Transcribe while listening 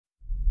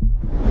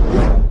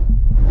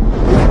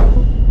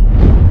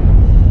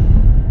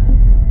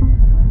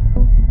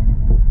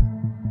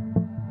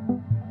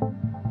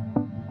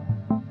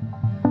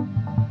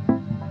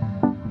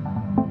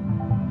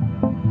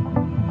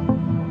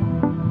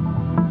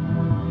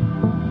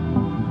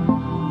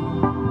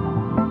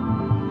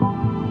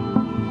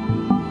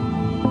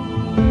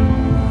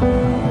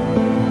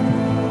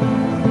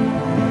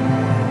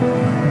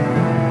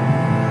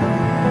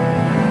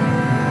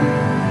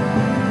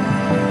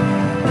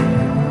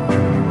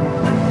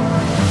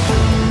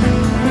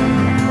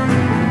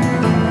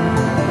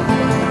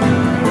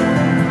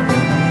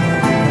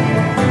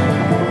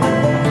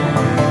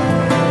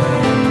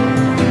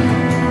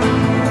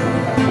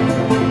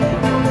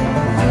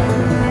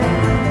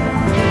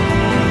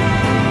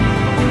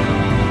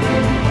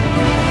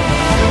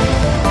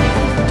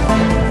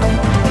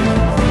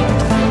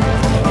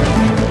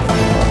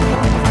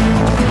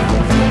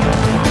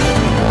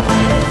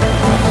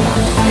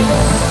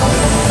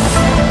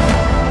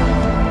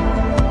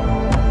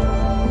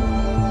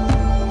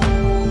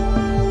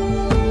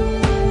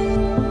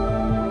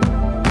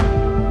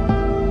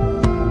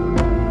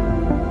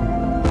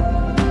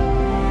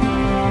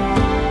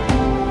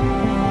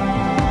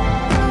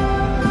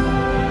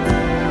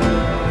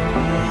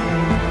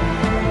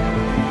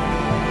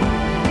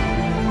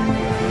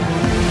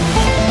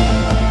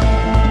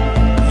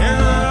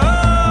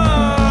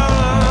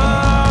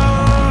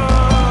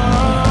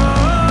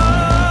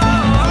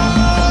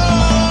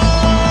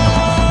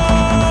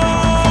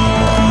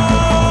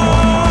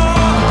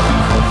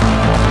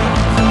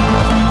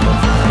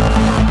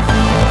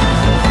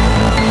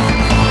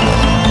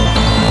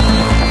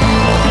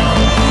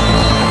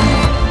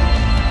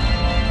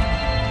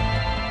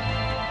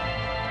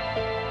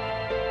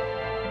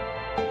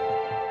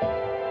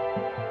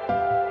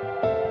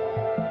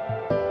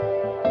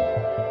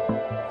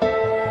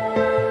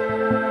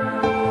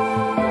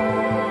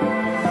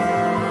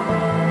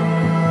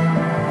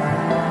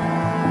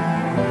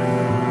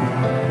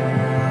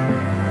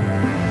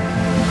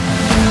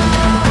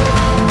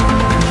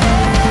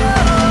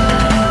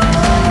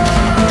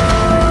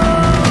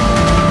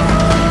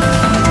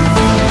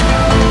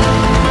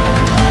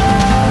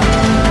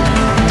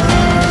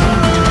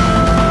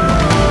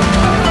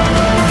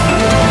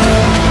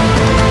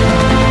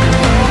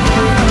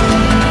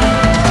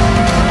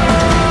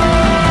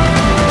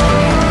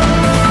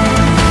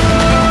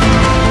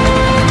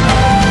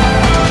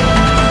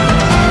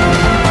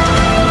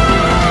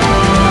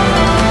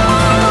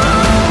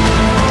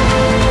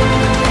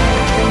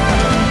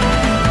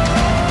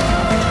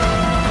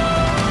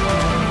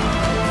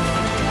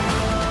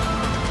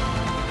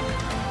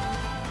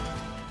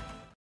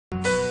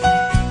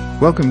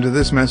Welcome to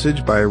this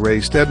message by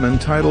Ray Stedman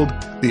titled,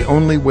 The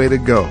Only Way to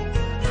Go,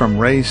 from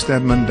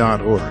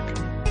raystedman.org.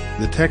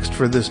 The text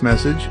for this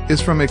message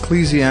is from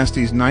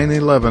Ecclesiastes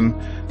 9:11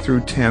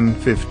 through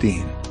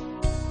 10:15.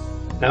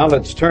 Now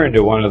let's turn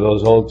to one of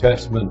those Old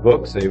Testament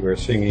books they were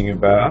singing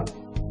about.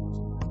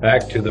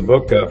 Back to the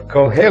book of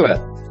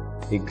Koheleth,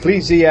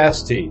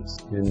 Ecclesiastes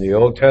in the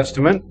Old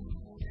Testament.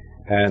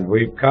 And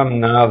we've come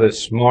now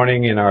this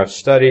morning in our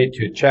study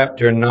to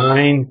chapter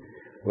 9.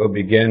 We'll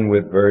begin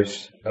with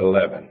verse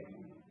 11.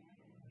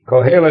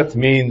 Koheleth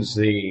means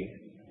the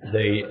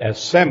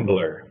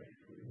assembler,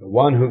 the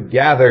one who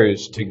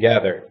gathers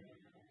together.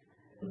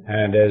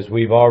 And as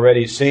we've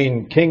already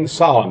seen, King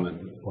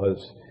Solomon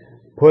was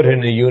put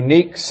in a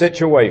unique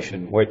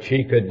situation which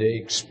he could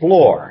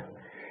explore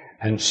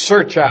and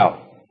search out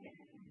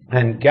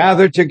and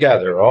gather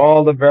together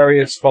all the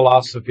various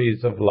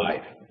philosophies of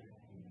life,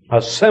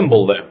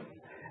 assemble them,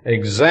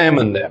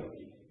 examine them,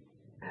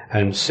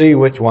 and see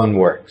which one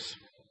works.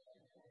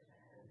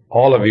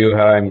 All of you,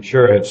 I'm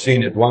sure, have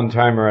seen at one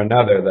time or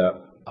another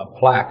a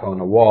plaque on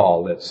a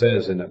wall that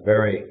says in a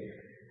very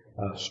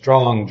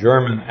strong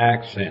German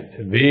accent,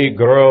 "Wir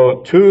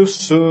grow too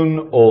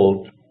soon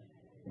old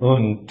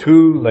und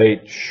too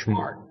late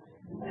smart."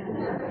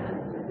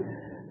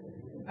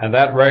 And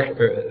that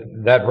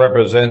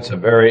represents a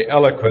very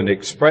eloquent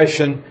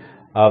expression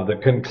of the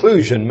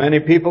conclusion many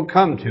people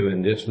come to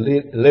in this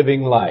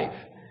living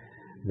life,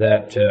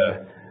 that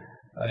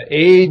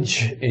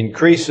age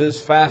increases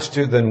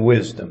faster than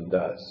wisdom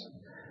does.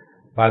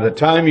 By the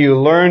time you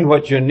learn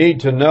what you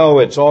need to know,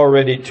 it's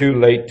already too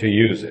late to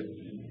use it.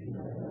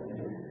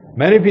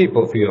 Many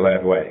people feel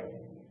that way.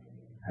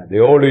 And the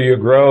older you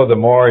grow, the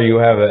more you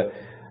have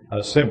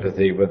a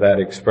sympathy with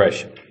that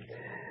expression.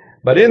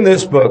 But in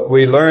this book,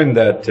 we learn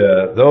that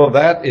though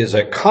that is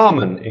a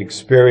common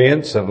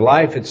experience of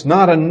life, it's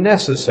not a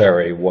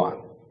necessary one.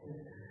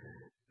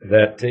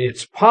 That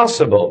it's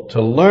possible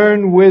to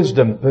learn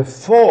wisdom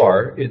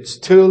before it's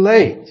too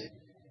late.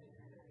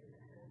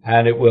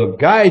 And it will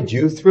guide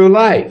you through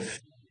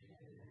life.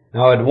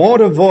 Now, it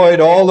won't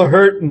avoid all the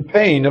hurt and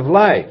pain of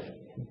life.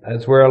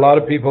 That's where a lot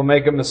of people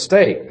make a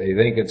mistake. They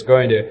think it's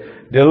going to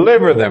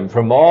deliver them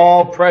from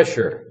all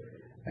pressure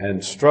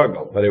and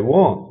struggle, but it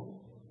won't.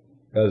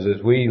 Because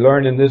as we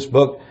learn in this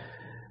book,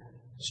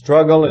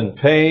 struggle and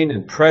pain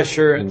and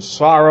pressure and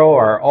sorrow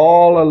are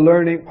all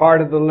a part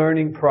of the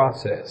learning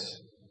process.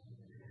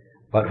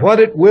 But what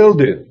it will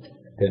do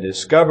to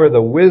discover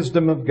the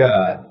wisdom of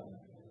God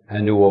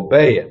and to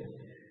obey it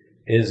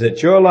is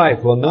that your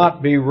life will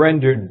not be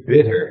rendered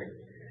bitter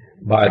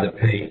by the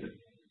pain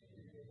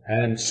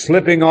and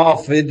slipping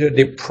off into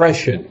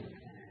depression.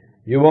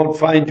 You won't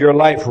find your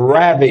life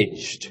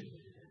ravaged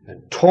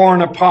and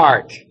torn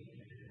apart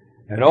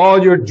and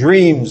all your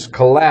dreams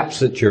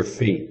collapse at your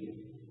feet.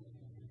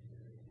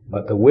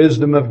 But the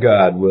wisdom of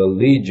God will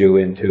lead you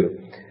into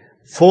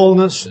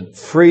fullness and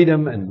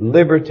freedom and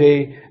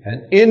liberty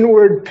and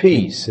inward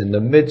peace in the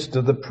midst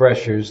of the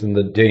pressures and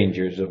the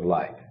dangers of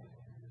life.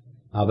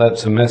 Now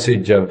that's the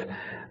message of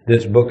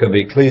this book of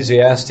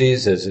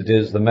Ecclesiastes, as it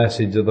is the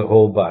message of the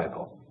whole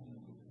Bible.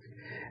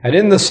 And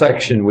in the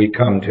section we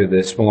come to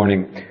this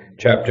morning,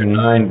 chapter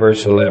 9,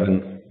 verse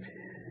 11,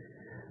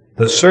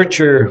 the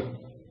searcher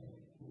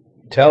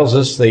tells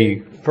us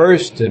the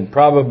first and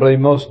probably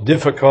most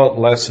difficult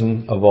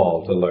lesson of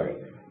all to learn.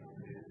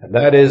 And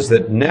that is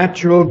that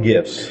natural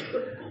gifts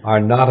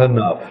are not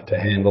enough to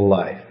handle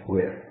life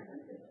with.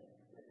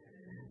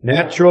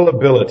 Natural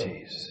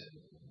abilities,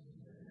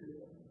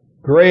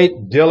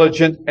 great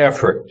diligent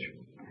effort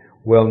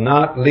will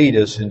not lead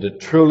us into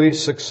truly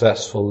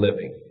successful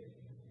living.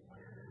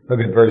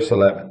 Look at verse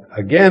 11.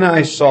 Again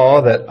I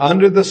saw that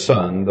under the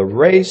sun the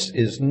race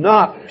is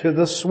not to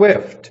the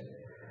swift,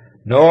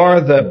 nor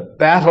the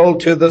battle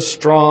to the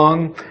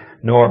strong,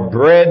 nor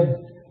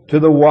bread to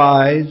the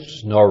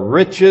wise, nor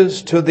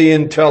riches to the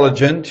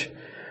intelligent,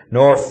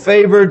 nor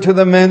favor to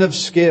the men of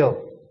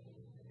skill.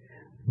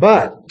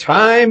 But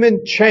time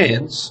and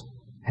chance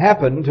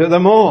happen to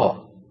them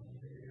all.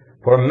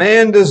 For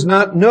man does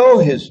not know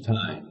his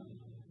time.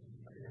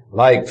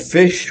 Like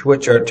fish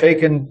which are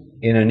taken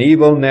in an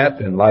evil net,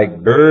 and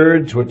like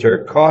birds which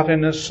are caught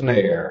in a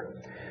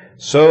snare,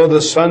 so the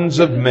sons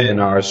of men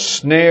are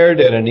snared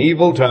at an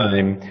evil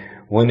time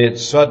when it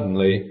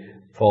suddenly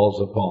falls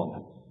upon them.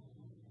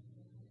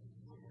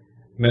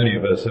 Many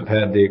of us have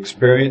had the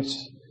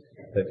experience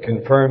that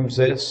confirms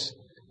this,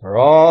 where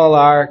all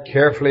our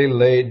carefully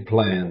laid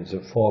plans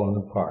have fallen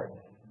apart.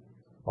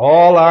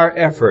 All our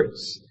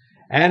efforts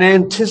and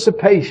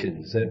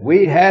anticipations that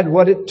we had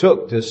what it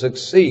took to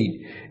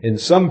succeed in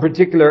some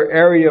particular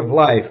area of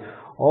life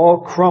all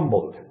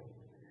crumbled.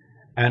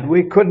 And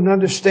we couldn't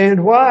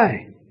understand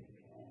why.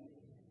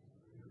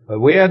 But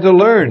we had to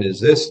learn,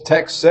 as this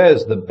text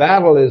says, the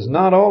battle is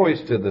not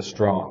always to the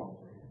strong,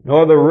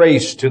 nor the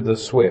race to the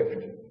swift.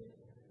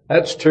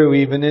 That's true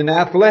even in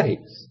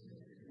athletics.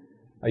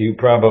 You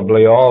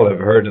probably all have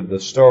heard of the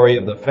story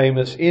of the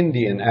famous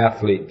Indian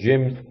athlete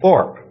Jim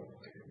Thorpe,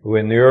 who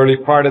in the early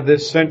part of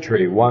this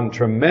century won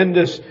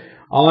tremendous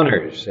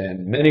honors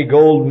and many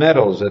gold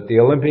medals at the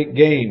Olympic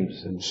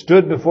Games, and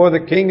stood before the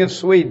King of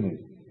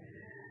Sweden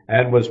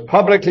and was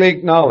publicly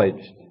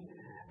acknowledged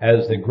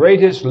as the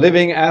greatest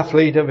living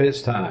athlete of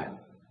his time.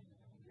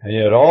 And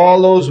yet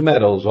all those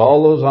medals,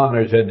 all those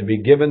honors had to be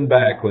given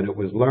back when it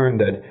was learned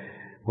that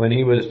when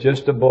he was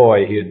just a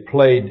boy, he had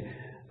played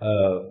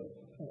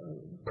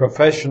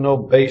professional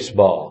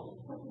baseball,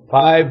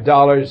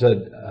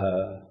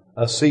 $5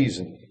 a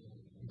season.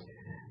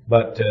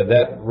 But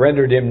that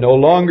rendered him no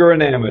longer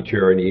an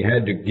amateur, and he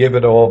had to give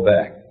it all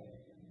back.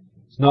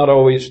 It's not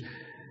always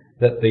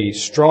that the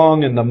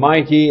strong and the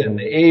mighty and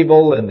the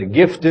able and the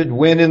gifted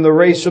win in the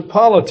race of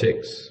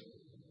politics.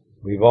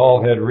 We've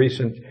all had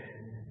recent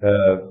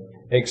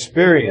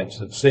experience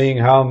of seeing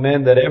how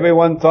men that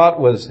everyone thought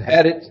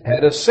had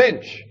a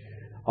cinch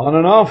on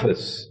an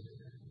office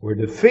were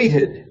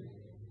defeated,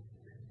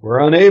 were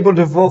unable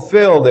to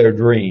fulfill their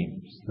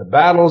dreams. The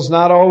battle's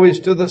not always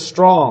to the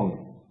strong.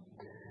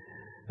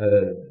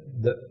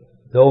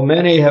 Though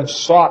many have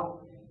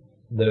sought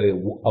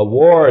the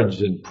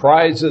awards and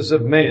prizes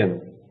of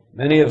men,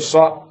 many have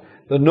sought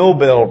the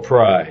Nobel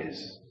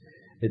Prize.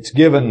 It's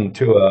given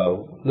to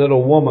a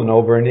little woman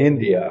over in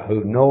India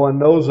who no one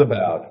knows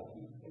about,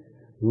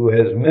 who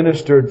has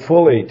ministered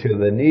fully to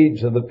the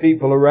needs of the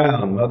people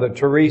around, Mother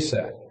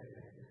Teresa.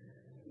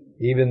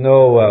 Even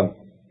though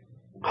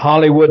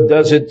Hollywood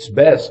does its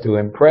best to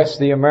impress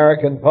the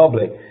American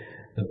public,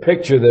 the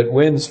picture that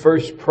wins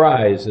first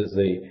prize is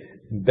the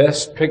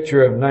best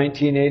picture of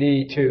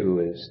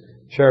 1982 is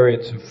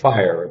Chariots of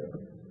Fire,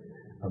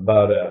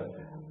 about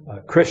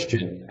a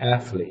Christian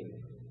athlete.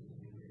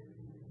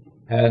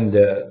 And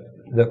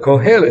the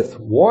Koheleth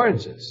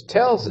warns us,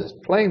 tells us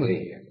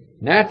plainly here,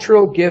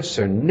 natural gifts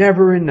are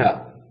never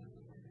enough.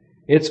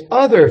 It's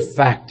other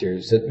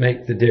factors that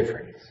make the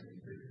difference.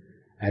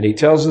 And he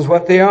tells us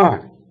what they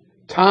are.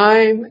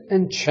 Time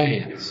and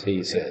chance,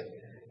 he said,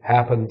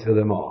 happen to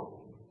them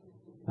all.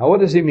 Now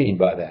what does he mean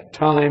by that?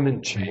 Time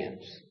and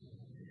chance.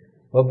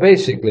 Well,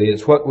 basically,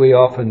 it's what we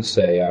often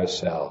say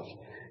ourselves.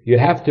 You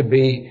have to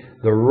be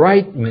the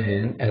right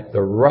man at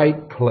the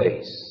right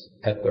place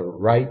at the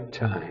right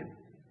time.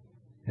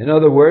 In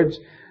other words,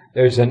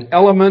 there's an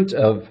element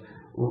of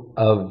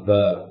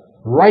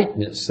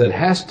rightness that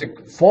has to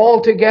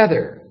fall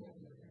together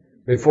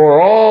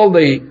before all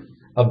the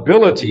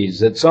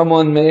abilities that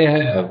someone may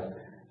have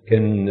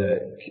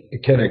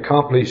can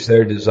accomplish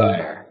their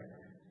desire.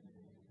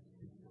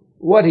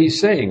 What he's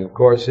saying, of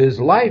course, is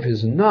life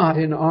is not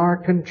in our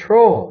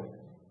control.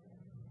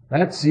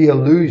 That's the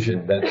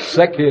illusion that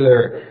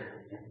secular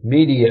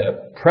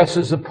media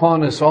presses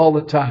upon us all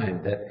the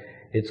time, that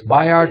it's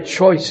by our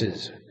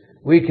choices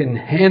we can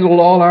handle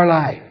all our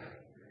life.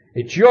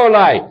 It's your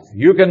life.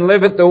 You can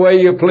live it the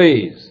way you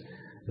please,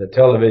 the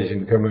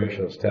television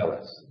commercials tell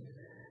us.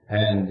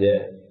 And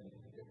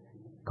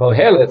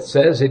Koheleth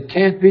says it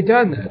can't be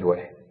done that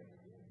way.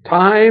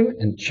 Time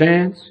and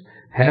chance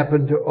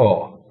happen to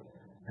all.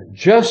 And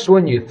just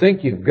when you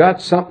think you've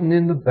got something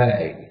in the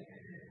bag,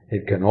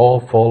 it can all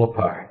fall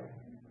apart.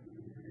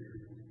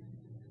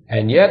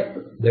 And yet,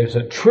 there's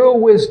a true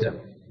wisdom,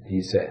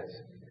 he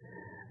says,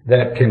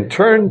 that can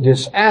turn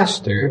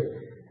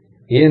disaster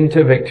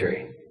into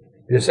victory.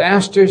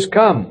 Disasters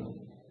come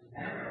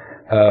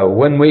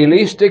when we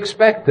least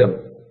expect them,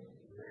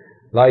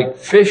 like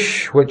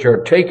fish which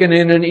are taken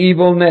in an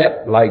evil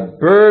net, like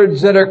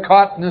birds that are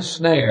caught in a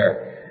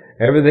snare.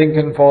 Everything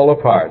can fall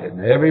apart,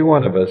 and every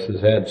one of us has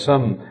had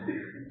some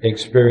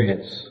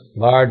experience,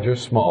 large or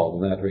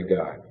small, in that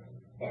regard.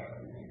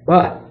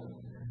 But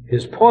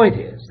his point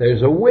is,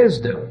 there's a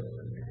wisdom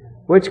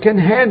which can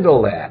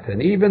handle that,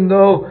 and even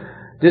though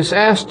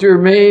disaster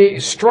may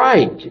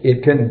strike,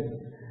 it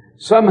can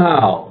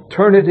somehow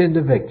turn it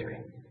into victory.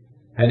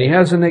 And he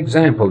has an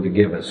example to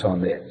give us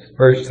on this.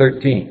 Verse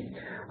 13,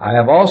 I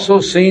have also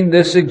seen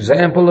this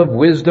example of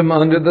wisdom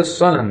under the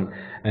sun,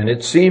 and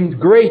it seemed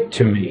great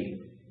to me.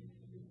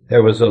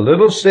 There was a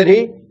little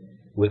city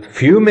with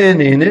few men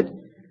in it,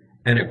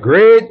 and a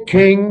great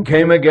king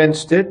came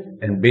against it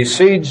and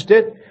besieged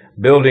it,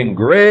 building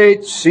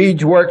great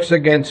siege works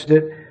against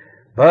it.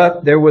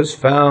 But there was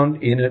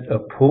found in it a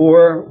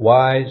poor,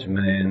 wise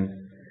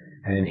man,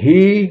 and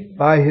he,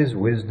 by his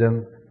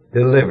wisdom,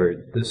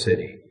 delivered the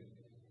city.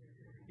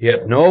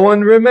 Yet no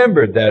one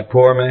remembered that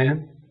poor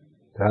man.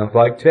 Sounds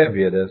like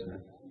Tevye, doesn't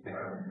it?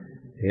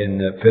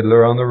 In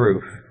Fiddler on the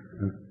Roof.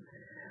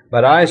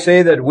 But I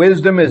say that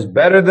wisdom is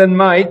better than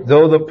might,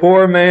 though the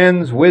poor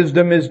man's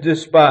wisdom is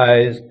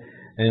despised,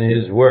 and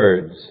his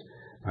words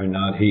are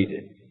not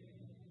heeded.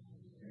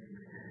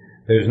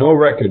 There's no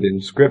record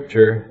in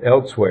Scripture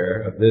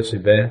elsewhere of this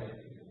event.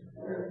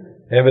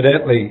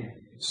 Evidently,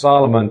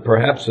 Solomon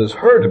perhaps has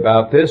heard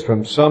about this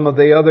from some of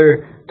the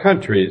other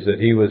countries that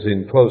he was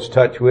in close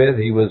touch with.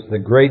 He was the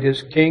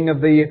greatest king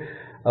of the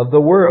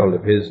world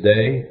of his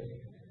day.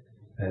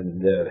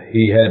 And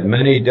he had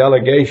many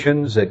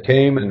delegations that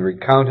came and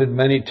recounted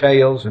many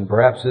tales, and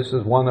perhaps this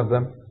is one of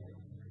them.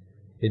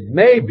 It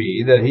may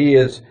be that he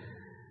is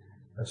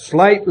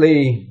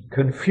slightly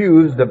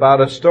confused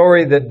about a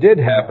story that did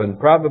happen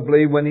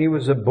probably when he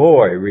was a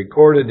boy,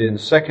 recorded in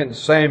 2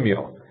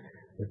 Samuel,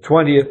 the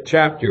 20th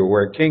chapter,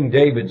 where King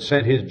David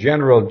sent his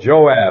general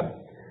Joab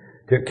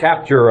to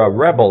capture a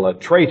rebel, a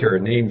traitor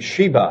named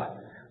Sheba,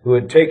 who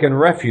had taken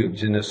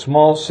refuge in a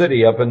small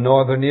city up in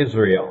northern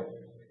Israel.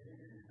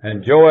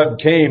 And Joab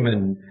came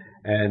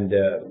and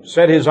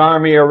set his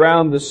army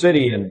around the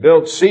city and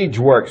built siege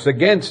works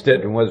against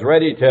it and was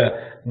ready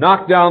to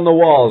knock down the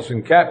walls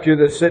and capture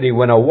the city,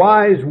 when a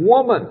wise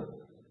woman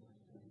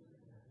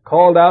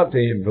called out to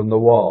him from the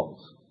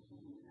walls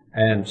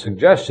and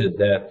suggested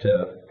that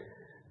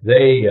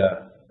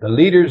the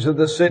leaders of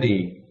the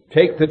city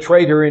take the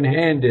traitor in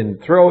hand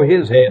and throw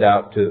his head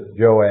out to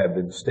Joab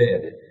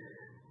instead.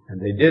 And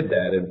they did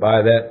that, and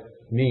by that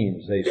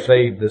means they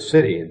saved the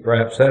city. And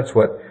perhaps that's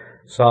what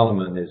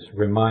Solomon is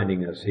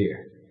reminding us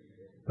here.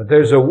 But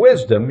there's a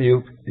wisdom,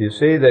 you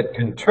see, that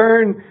can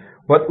turn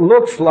what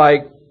looks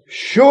like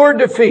sure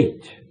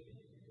defeat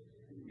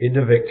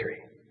into victory.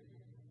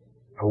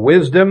 A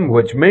wisdom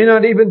which may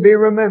not even be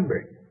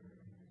remembered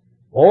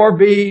or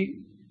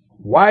be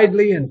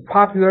widely and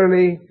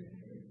popularly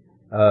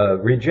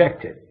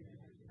rejected.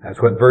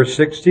 That's what verse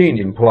 16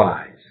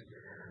 implies.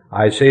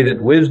 I say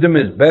that wisdom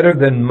is better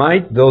than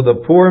might, though the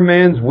poor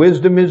man's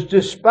wisdom is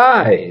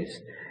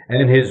despised,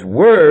 and his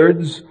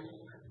words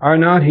are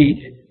not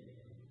heeded.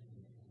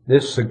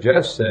 This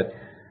suggests that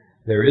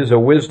there is a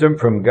wisdom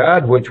from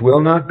God which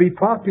will not be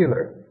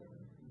popular,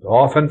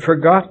 often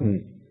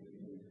forgotten,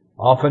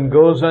 often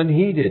goes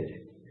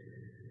unheeded.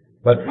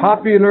 But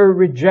popular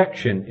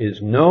rejection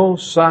is no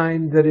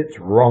sign that it's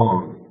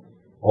wrong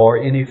or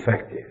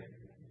ineffective.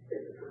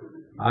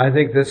 I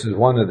think this is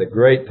one of the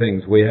great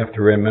things we have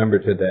to remember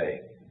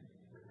today.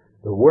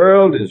 The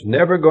world is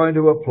never going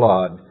to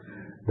applaud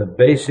the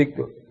basic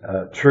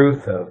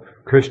truth of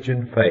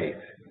Christian faith,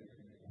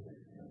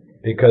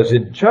 because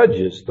it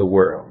judges the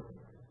world.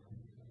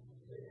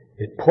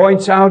 It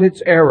points out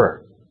its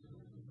error.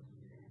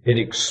 It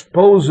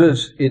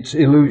exposes its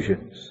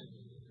illusions.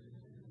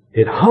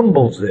 It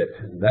humbles it,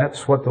 and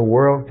that's what the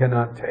world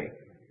cannot take.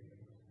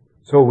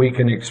 So we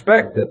can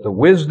expect that the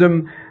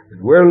wisdom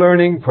that we're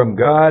learning from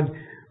God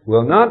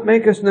will not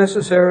make us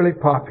necessarily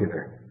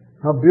popular.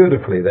 How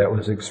beautifully that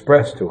was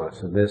expressed to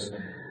us in this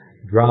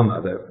drama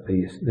that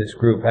this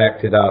group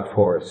acted out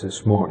for us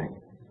this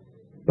morning.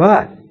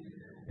 But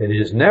it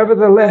is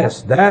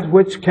nevertheless that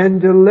which can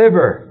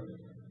deliver,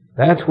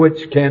 that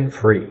which can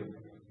free.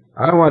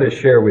 I want to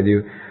share with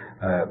you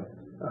a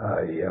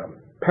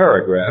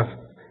paragraph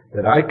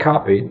that I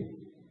copied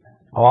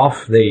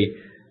off the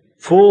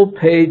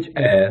full-page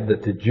ad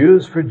that the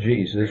Jews for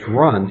Jesus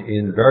run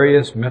in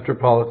various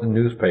metropolitan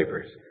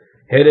newspapers,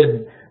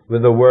 headed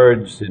with the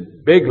words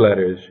in big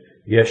letters,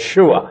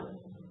 Yeshua,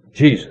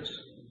 Jesus.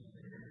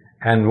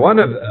 And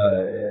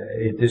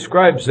it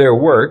describes their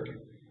work,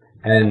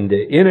 and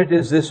in it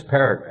is this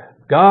paragraph.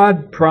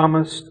 God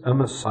promised a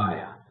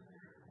Messiah,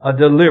 a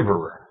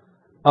deliverer,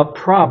 a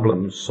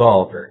problem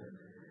solver.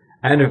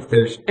 And if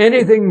there's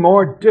anything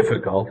more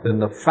difficult than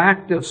the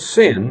fact of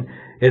sin,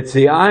 it's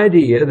the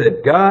idea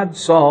that God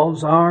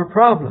solves our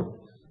problems.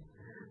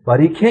 But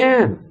He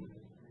can.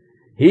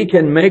 He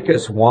can make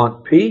us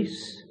want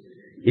peace.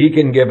 He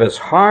can give us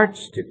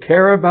hearts to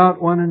care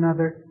about one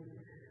another,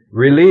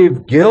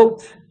 relieve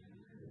guilt,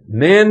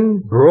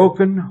 mend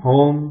broken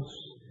homes,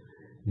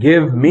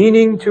 give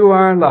meaning to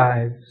our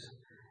lives,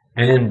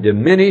 and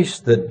diminish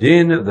the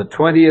din of the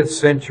 20th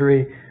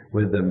century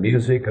with the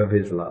music of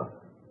His love.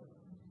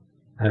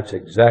 That's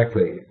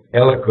exactly,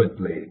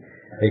 eloquently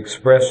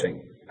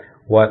expressing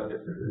what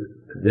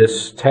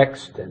this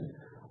text and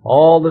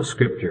all the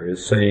Scripture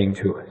is saying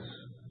to us.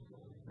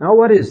 Now,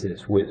 what is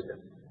this wisdom?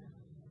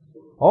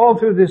 All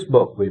through this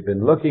book, we've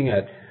been looking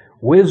at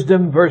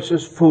wisdom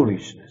versus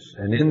foolishness.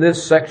 And in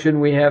this section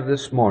we have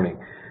this morning,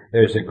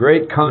 there's a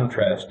great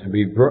contrast to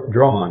be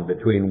drawn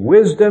between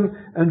wisdom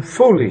and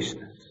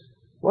foolishness.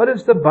 What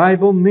does the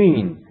Bible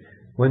mean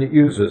when it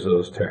uses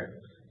those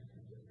terms?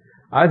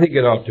 I think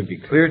it ought to be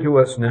clear to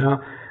us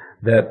now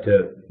that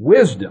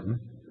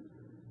wisdom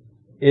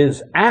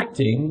is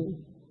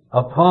acting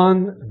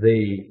upon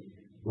the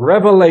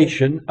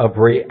revelation of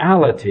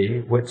reality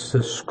which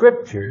the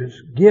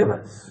Scriptures give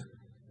us.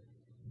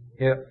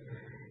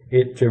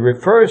 It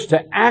refers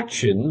to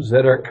actions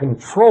that are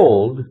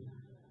controlled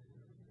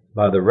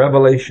by the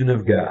revelation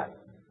of God.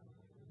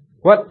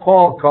 What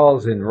Paul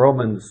calls in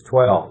Romans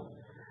 12,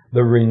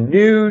 the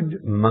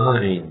renewed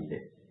mind.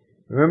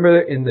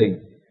 Remember in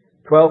the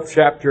 12th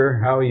chapter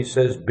how he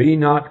says, be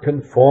not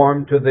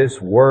conformed to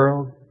this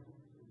world.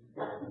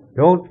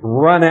 Don't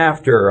run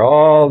after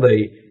all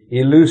the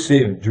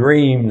elusive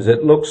dreams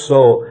that look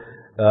so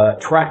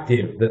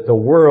attractive that the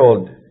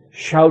world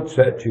shouts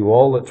at you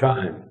all the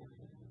time.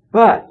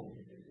 But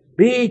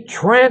be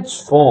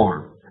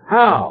transformed.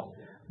 How?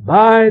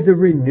 By the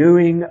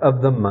renewing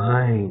of the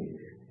mind.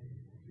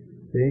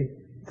 See?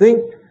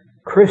 Think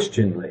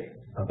Christianly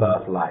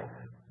about life.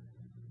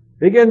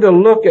 Begin to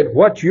look at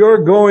what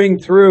you're going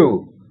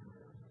through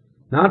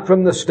Not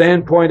from the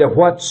standpoint of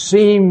what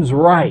seems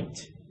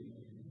right.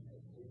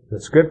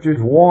 The Scriptures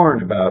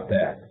warn about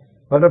that.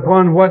 But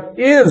upon what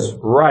is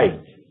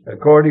right,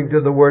 according to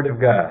the Word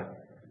of God.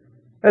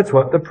 That's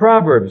what the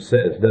Proverbs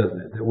says,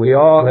 doesn't it? That we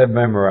all have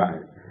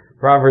memorized.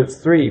 Proverbs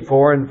 3,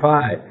 4, and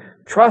 5.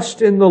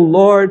 Trust in the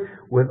Lord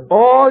with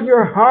all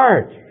your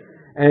heart,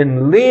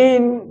 and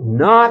lean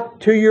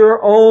not to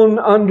your own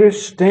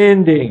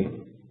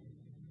understanding.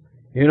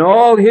 In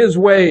all His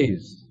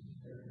ways,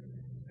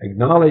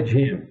 acknowledge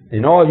Him.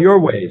 In all your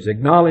ways,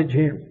 acknowledge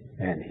Him,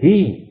 and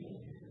He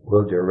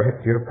will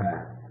direct your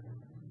path.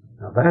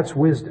 Now that's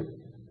wisdom.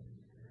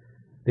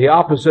 The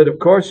opposite, of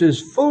course,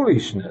 is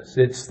foolishness.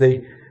 It's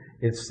the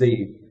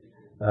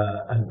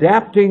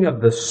adapting of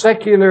the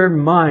secular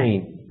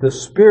mind, the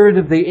spirit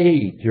of the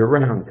age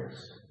around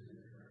us,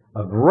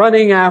 of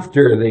running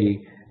after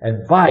the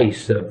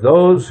advice of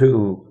those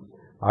who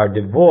are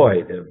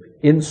devoid of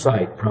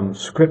insight from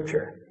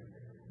Scripture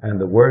and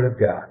the Word of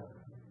God,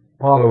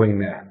 following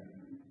that.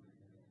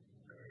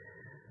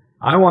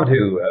 I want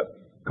to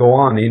go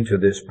on into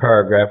this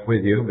paragraph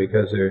with you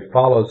because there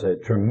follows a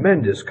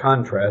tremendous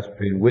contrast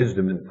between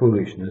wisdom and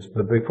foolishness.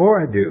 But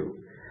before I do,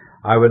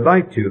 I would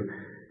like to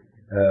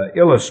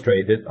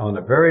illustrate it on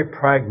a very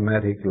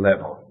pragmatic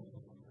level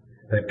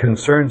that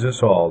concerns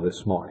us all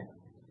this morning.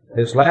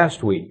 This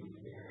last week,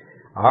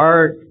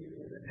 our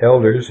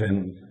elders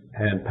and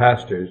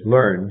pastors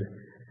learned,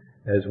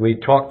 as we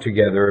talked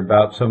together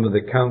about some of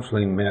the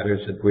counseling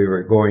matters that we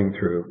were going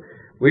through,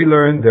 we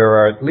learned there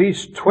are at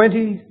least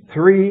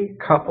 23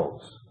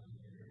 couples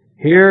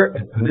here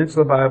at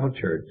Peninsula Bible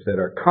Church that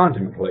are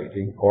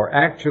contemplating or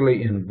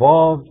actually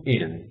involved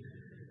in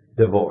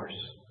divorce.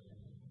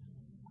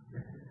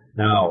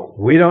 Now,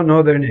 we don't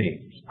know their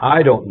names.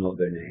 I don't know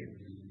their names.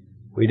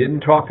 We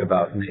didn't talk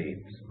about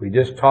names. We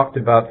just talked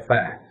about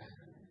facts.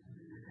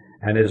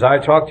 And as I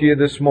talk to you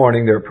this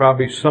morning, there are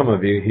probably some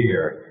of you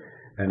here,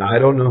 and I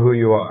don't know who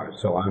you are,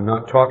 so I'm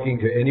not talking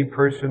to any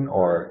person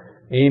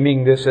or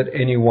aiming this at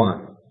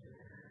anyone.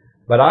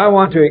 But I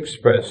want to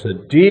express a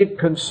deep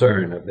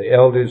concern of the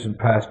elders and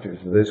pastors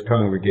of this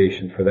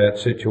congregation for that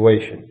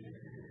situation,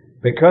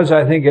 because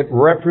I think it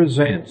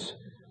represents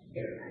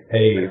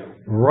a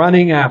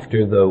running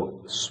after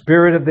the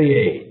spirit of the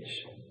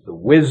age, the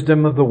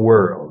wisdom of the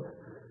world,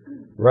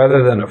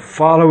 rather than a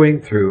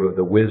following through of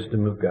the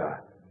wisdom of God.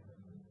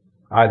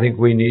 I think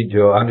we need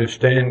to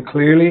understand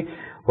clearly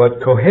what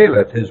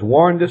Kohelet has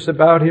warned us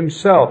about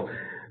himself.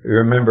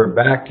 Remember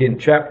back in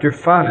chapter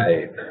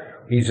 5,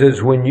 he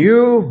says, when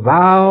you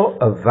vow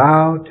a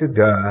vow to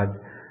God,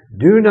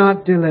 do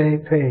not delay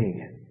paying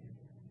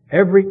it.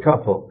 Every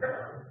couple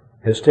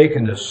has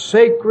taken a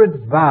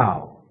sacred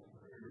vow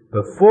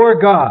before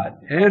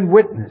God and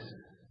witnesses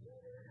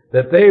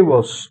that they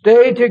will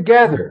stay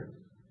together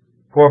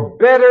for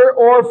better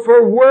or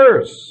for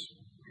worse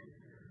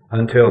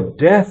until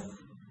death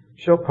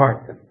shall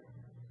part them.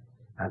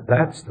 And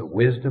that's the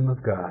wisdom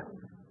of God.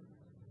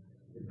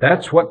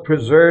 That's what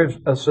preserves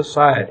a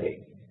society.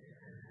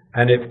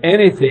 And if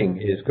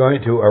anything is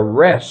going to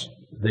arrest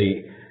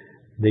the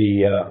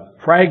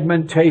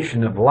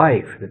fragmentation of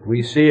life that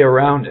we see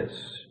around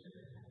us,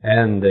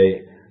 and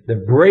the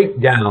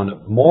breakdown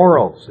of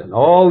morals and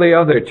all the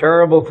other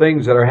terrible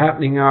things that are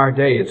happening in our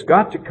day, it's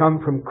got to come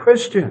from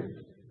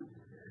Christians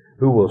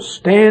who will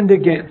stand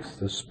against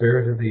the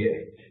spirit of the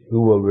age,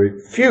 who will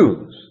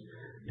refuse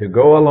to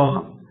go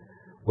along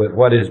with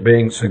what is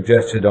being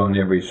suggested on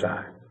every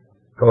side.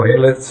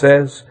 Kohelet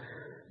says,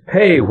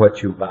 pay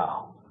what you vow.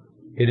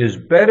 It is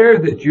better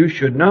that you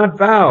should not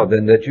vow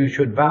than that you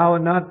should vow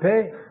and not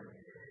pay.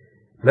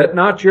 Let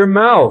not your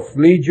mouth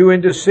lead you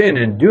into sin,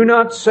 and do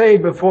not say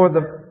before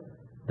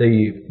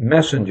the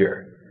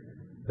messenger,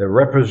 the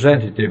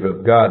representative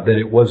of God, that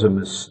it was a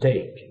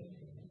mistake.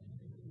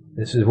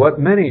 This is what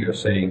many are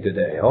saying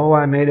today. Oh,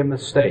 I made a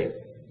mistake.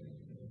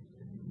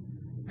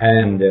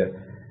 And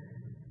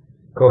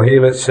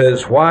Kohelet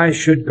says, why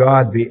should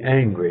God be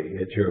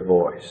angry at your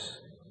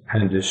voice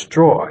and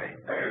destroy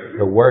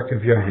the work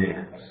of your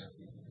hands?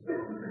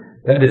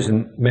 That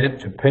isn't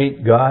meant to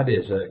paint God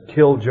as a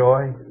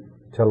killjoy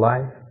to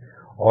life,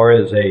 or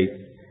as a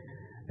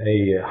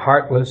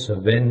heartless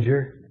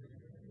avenger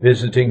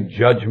visiting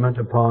judgment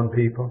upon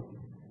people.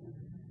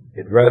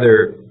 It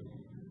rather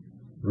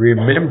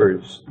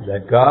remembers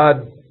that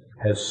God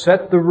has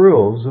set the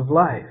rules of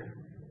life,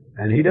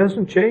 and He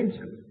doesn't change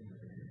them.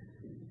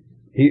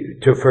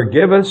 To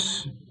forgive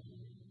us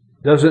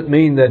doesn't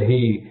mean that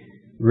He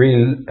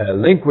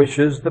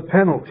relinquishes the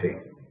penalty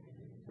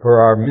for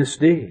our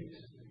misdeeds.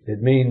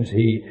 It means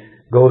He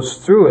goes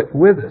through it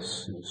with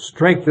us and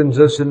strengthens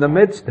us in the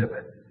midst of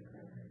it.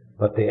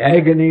 But the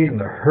agony and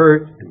the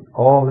hurt and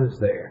all is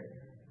there.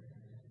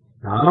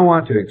 Now, I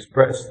want to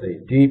express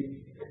the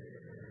deep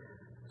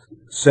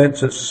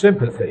sense of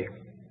sympathy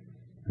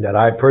that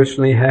I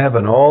personally have,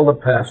 and all the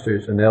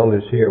pastors and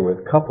elders here,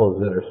 with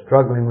couples that are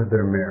struggling with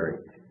their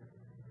marriage.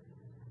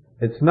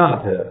 It's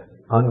not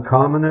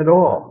uncommon at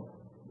all.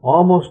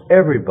 Almost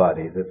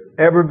everybody that's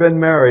ever been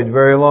married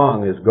very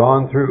long has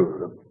gone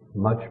through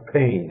much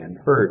pain and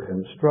hurt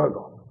and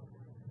struggle.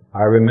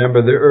 I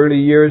remember the early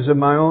years of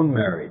my own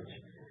marriage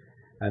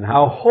and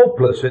how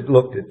hopeless it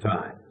looked at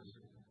times,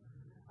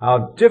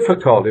 how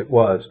difficult it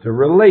was to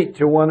relate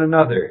to one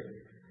another,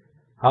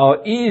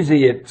 how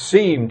easy it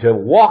seemed to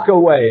walk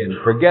away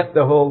and forget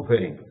the whole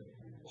thing,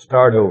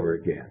 start over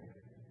again.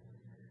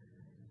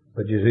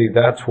 But you see,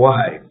 that's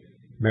why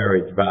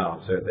marriage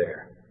vows are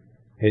there.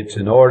 It's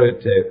in order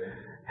to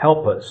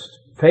help us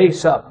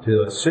face up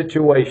to a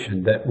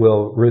situation that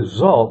will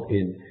result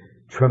in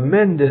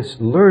tremendous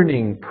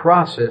learning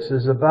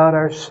processes about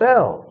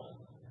ourselves.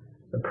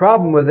 The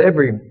problem with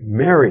every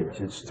marriage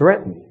that's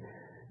threatened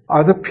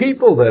are the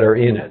people that are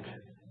in it.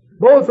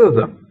 Both of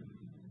them.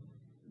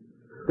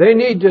 They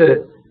need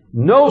to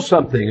know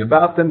something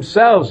about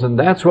themselves, and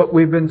that's what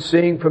we've been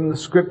seeing from the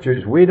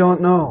Scriptures. We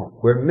don't know.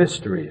 We're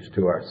mysteries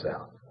to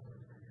ourselves.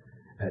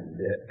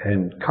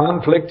 And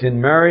conflict in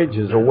marriage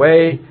is a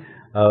way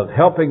of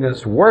helping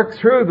us work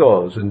through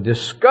those and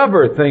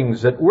discover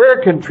things that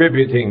we're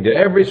contributing to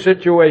every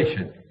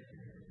situation.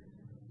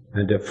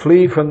 And to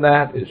flee from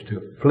that is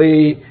to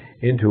flee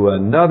into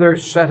another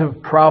set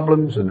of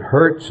problems and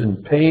hurts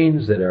and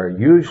pains that are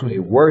usually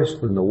worse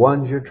than the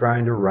ones you're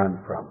trying to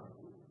run from.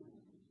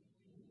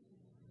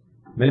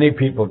 Many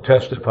people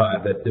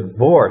testify that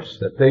divorce,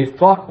 that they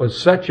thought was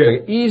such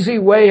an easy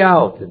way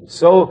out and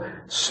so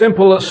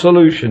simple a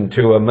solution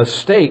to a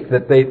mistake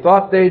that they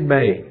thought they'd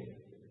made,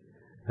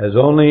 has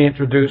only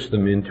introduced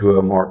them into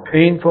a more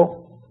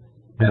painful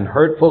and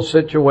hurtful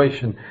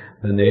situation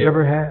than they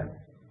ever had,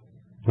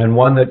 and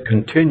one that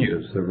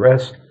continues the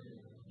rest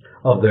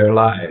of their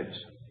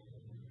lives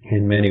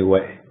in many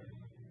ways.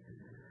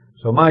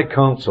 So my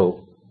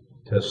counsel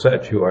to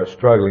such who are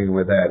struggling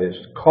with that is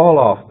to call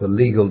off the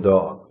legal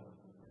dog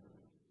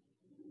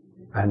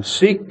and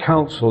seek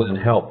counsel and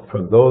help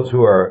from those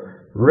who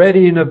are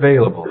ready and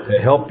available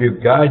to help you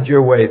guide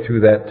your way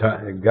through that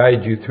time,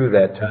 guide you through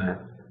that time.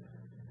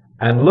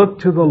 And look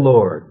to the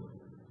Lord.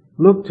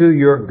 Look to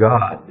your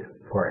God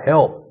for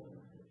help,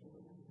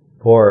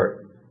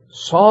 for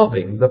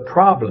solving the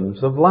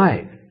problems of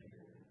life.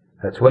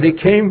 That's what He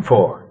came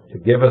for, to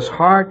give us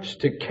hearts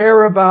to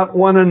care about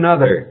one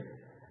another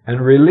and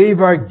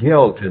relieve our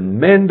guilt and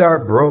mend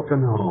our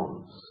broken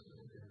homes.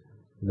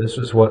 This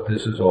is what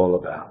this is all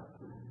about.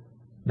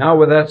 Now,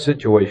 with that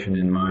situation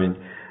in mind,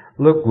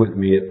 look with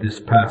me at this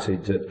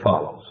passage that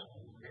follows.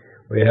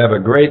 We have a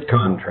great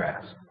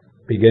contrast,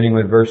 beginning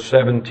with verse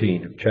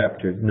 17 of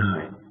chapter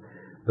 9.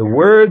 The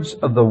words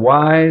of the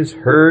wise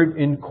heard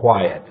in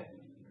quiet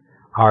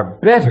are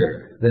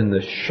better than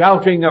the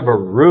shouting of a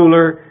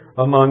ruler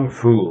among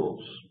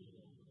fools.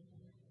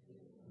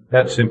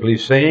 That's simply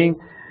saying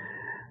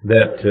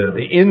that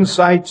the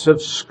insights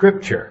of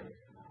Scripture,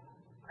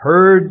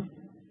 heard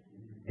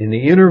in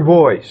the inner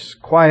voice,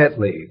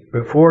 quietly,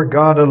 before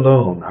God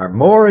alone, are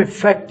more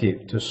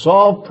effective to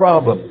solve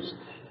problems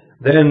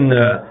than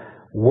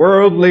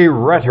worldly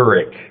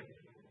rhetoric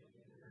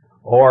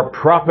or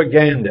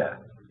propaganda.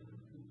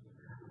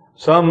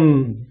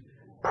 Some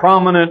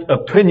prominent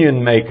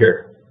opinion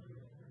maker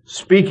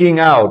speaking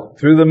out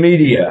through the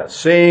media,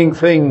 saying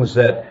things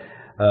that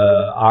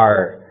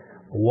are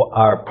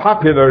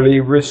popularly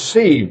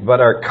received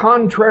but are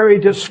contrary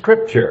to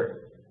Scripture.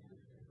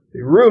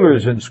 The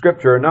rulers in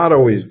Scripture are not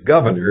always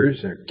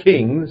governors or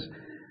kings.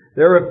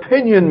 They're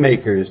opinion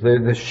makers.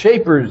 They're the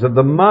shapers of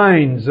the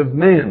minds of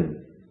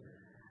men.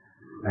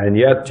 And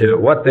yet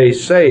what they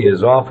say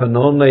is often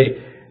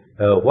only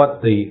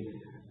what the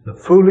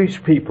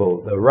foolish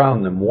people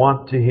around them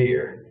want to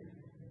hear.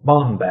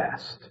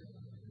 Bombast,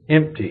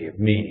 empty of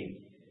meaning.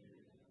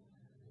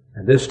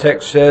 And this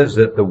text says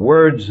that the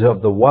words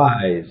of the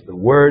wise, the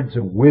words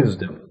of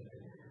wisdom,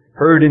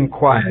 heard in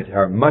quiet,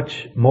 are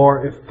much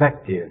more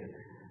effective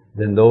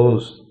than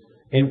those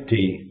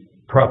empty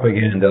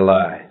propaganda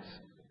lies.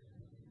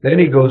 Then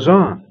he goes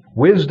on.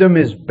 Wisdom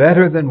is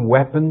better than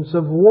weapons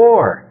of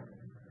war.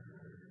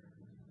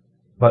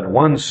 But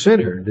one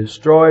sinner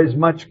destroys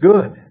much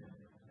good.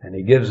 And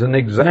he gives an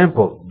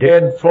example.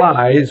 Dead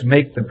flies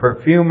make the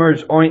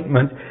perfumer's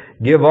ointment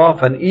give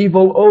off an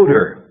evil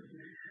odor.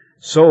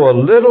 So a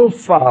little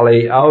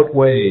folly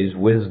outweighs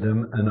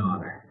wisdom and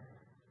honor.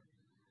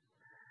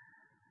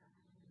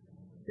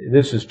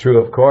 This is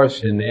true, of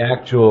course, in the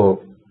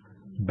actual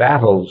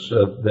battles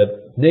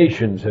that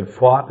nations have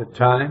fought at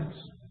times.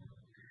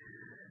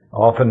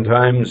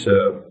 Oftentimes,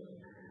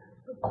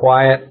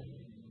 quiet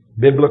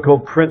biblical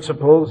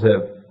principles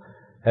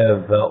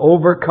have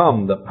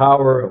overcome the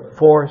power of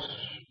force.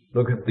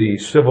 Look at the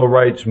civil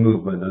rights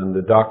movement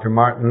under Dr.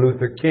 Martin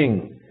Luther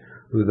King,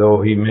 who,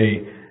 though he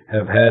may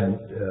have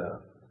had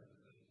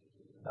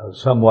a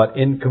somewhat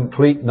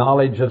incomplete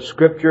knowledge of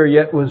Scripture,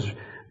 yet was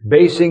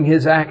basing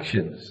his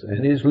actions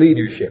and his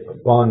leadership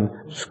upon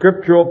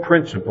scriptural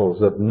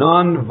principles of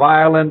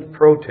nonviolent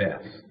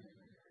protest.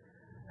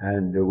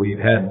 And we've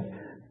had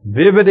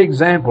vivid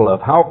example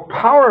of how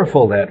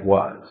powerful that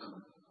was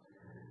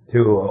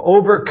to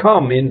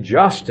overcome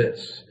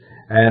injustice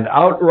and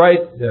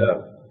outright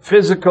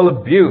physical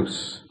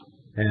abuse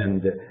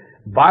and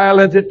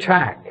violent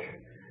attack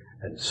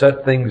and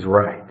set things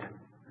right.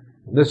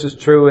 This is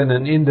true in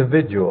an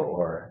individual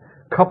or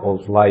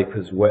couple's life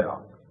as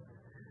well.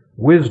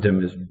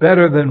 Wisdom is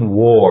better than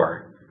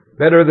war,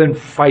 better than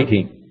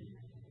fighting.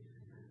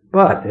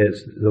 But,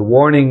 as the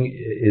warning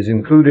is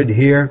included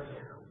here,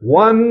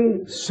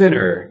 one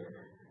sinner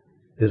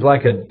is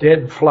like a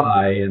dead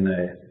fly in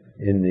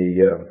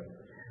the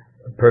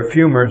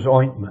perfumer's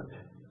ointment,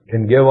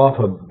 can give off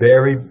a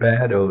very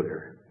bad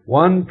odor.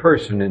 One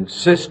person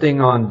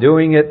insisting on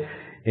doing it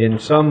in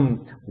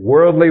some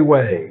worldly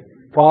way,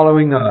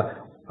 following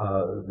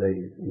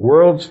the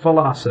world's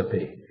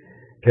philosophy,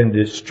 can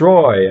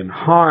destroy and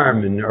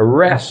harm and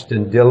arrest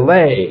and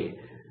delay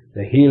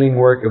the healing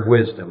work of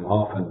wisdom,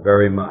 often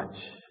very much.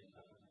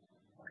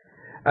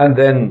 And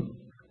then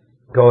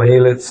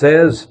Kohelet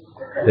says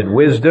that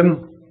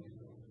wisdom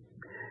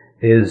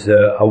is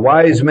a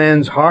wise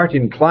man's heart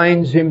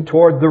inclines him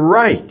toward the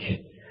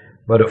right,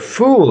 but a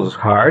fool's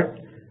heart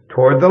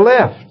toward the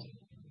left.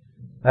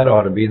 That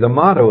ought to be the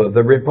motto of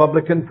the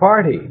Republican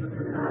Party.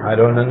 I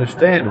don't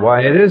understand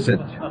why it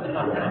isn't.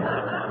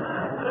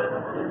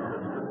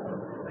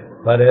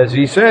 But as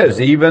he says,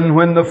 even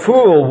when the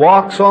fool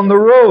walks on the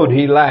road,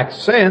 he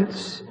lacks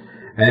sense,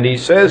 and he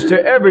says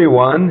to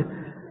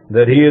everyone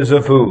that he is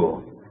a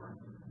fool.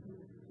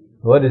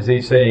 What is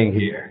he saying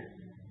here?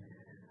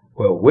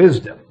 Well,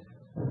 wisdom,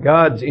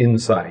 God's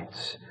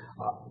insights,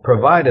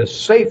 provide a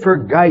safer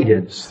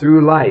guidance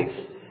through life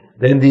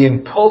than the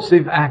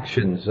impulsive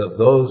actions of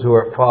those who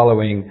are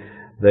following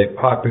the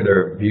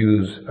popular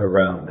views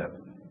around them.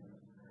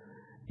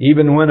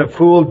 Even when a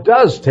fool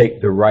does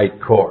take the right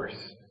course,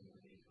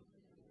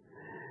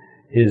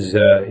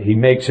 he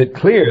makes it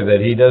clear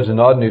that he doesn't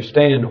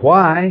understand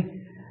why,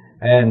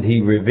 and he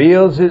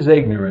reveals his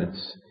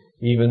ignorance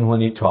even when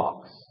he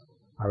talks.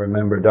 I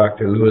remember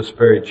Dr. Louis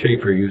Ferry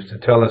Chafer used to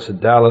tell us at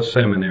Dallas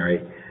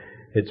Seminary,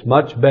 it's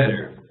much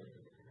better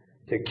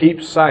to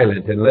keep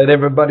silent and let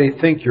everybody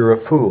think you're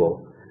a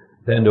fool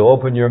than to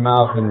open your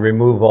mouth and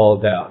remove all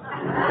doubt.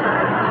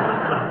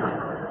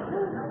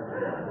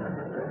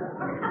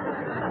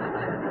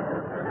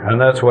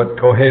 And that's what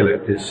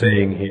Kohelet is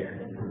saying here.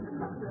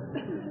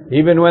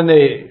 Even when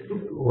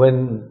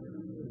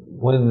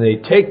they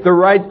take the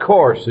right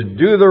course and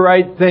do the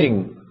right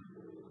thing,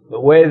 the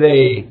way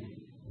they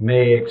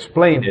may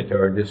explain it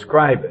or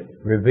describe it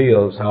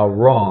reveals how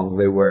wrong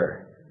they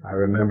were. I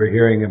remember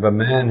hearing of a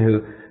man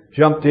who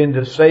jumped in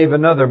to save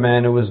another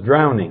man who was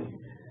drowning.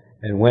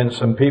 And when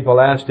some people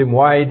asked him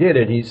why he did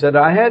it, he said,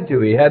 I had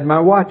to. He had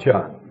my watch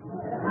on.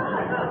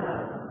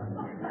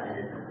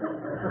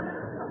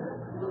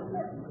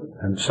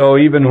 And so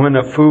even when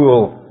a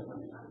fool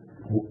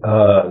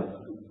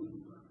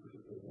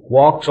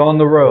walks on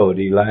the road,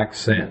 he lacks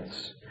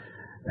sense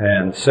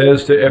and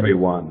says to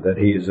everyone that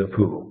he is a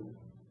fool.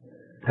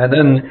 And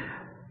then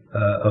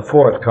a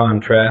fourth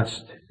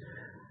contrast,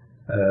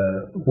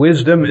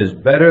 wisdom is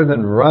better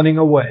than running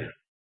away.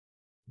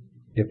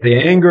 If the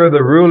anger of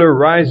the ruler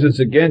rises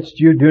against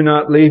you, do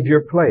not leave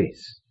your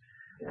place,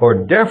 for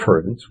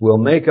deference will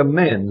make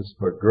amends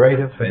for great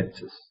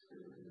offenses.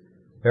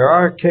 There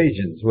are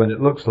occasions when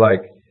it looks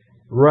like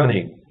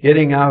running,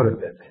 getting out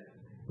of it,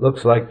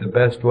 looks like the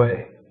best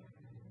way.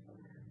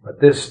 But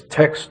this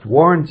text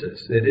warns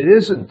us that it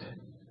isn't.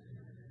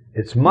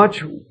 It's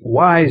much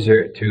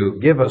wiser to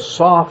give a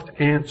soft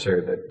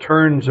answer that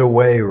turns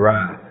away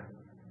wrath,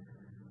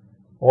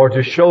 or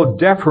to show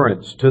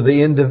deference to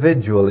the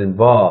individual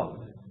involved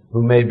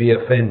who may be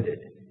offended.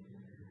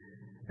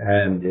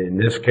 And in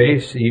this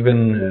case,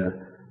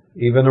 even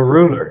a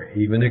ruler,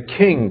 even a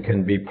king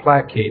can be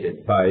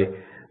placated by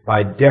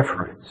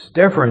deference.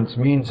 Deference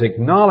means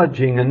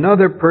acknowledging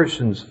another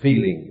person's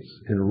feelings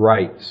and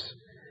rights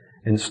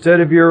instead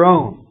of your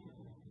own.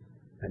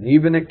 And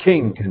even a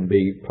king can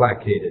be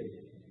placated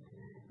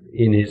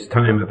in his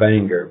time of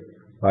anger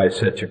by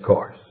such a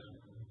course.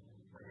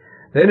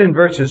 Then in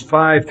verses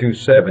 5 through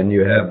 7,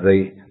 you have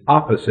the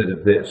opposite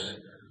of this,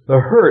 the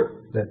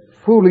hurt that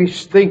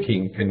foolish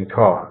thinking can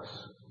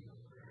cause.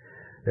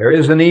 There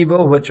is an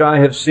evil which I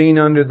have seen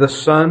under the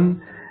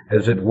sun,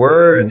 as it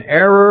were an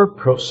error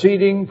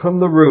proceeding from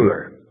the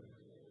ruler.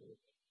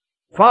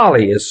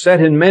 Folly is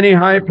set in many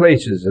high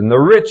places, and the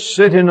rich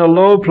sit in a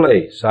low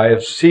place. I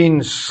have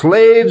seen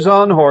slaves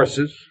on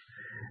horses,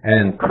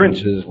 and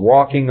princes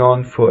walking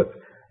on foot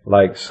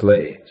like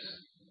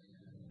slaves.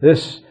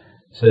 This,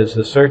 says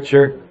the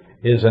searcher,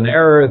 is an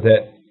error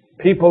that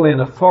people in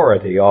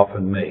authority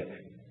often make.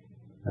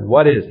 And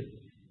what is it?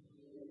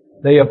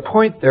 They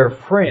appoint their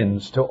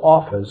friends to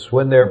office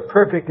when they're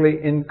perfectly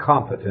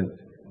incompetent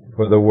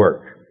for the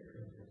work.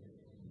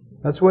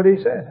 That's what he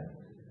said.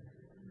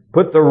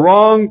 Put the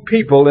wrong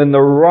people in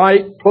the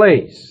right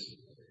place.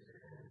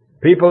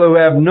 People who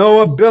have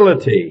no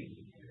ability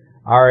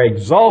are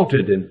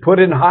exalted and put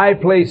in high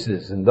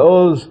places, and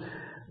those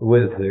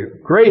with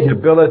great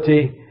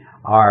ability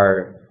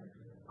are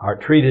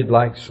treated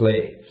like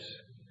slaves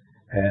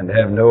and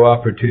have no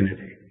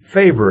opportunity.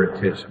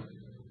 Favoritism.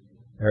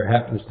 There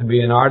happens to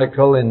be an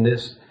article in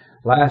this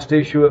last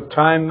issue of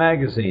Time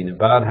magazine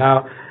about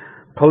how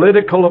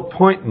Political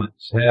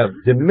appointments have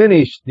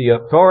diminished the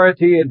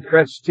authority and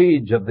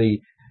prestige of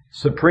the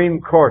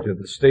Supreme Court of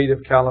the state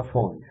of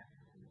California.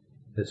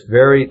 This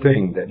very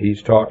thing that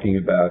he's talking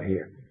about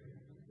here.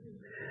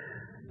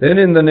 Then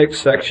in the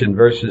next section,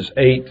 verses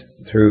 8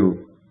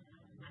 through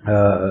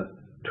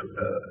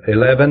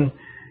 11,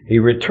 he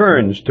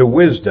returns to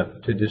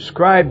wisdom to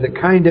describe the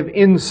kind of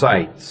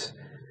insights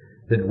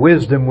that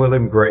wisdom will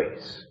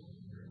embrace.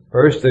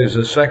 First, there's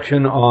a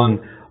section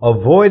on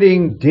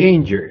avoiding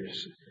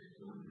dangers,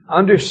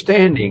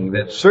 understanding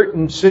that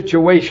certain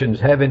situations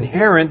have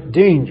inherent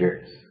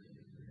dangers.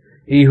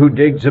 He who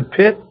digs a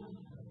pit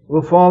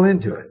will fall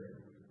into it,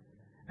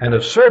 and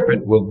a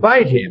serpent will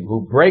bite him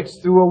who breaks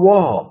through a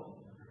wall.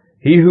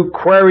 He who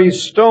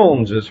quarries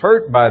stones is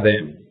hurt by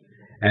them,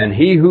 and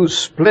he who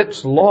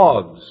splits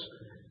logs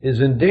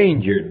is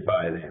endangered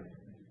by them.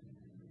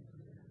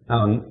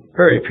 Now,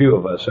 very few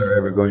of us are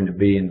ever going to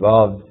be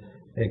involved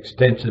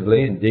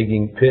extensively in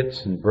digging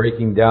pits and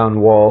breaking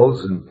down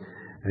walls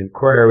and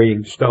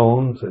quarrying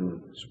stones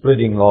and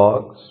splitting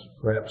logs.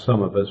 Perhaps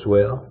some of us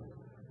will.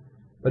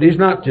 But he's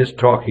not just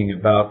talking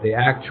about the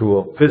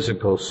actual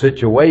physical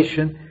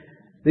situation.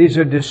 These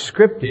are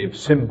descriptive,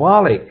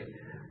 symbolic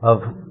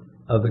of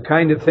the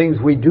kind of things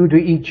we do to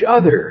each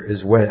other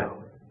as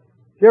well.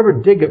 Do you ever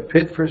dig a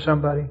pit for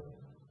somebody?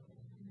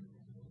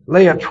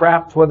 Lay a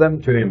trap for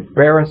them to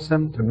embarrass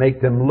them, to make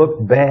them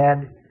look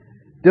bad?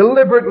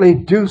 Deliberately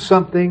do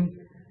something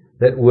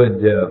that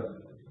would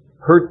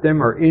hurt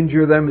them or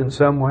injure them in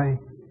some way?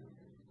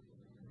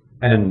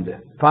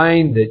 And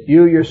find that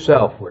you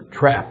yourself were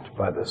trapped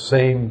by the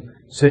same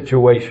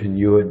situation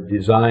you had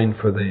designed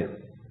for them.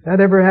 That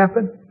ever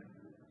happen?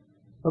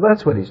 Well,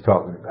 that's what he's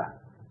talking about.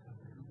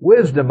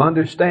 Wisdom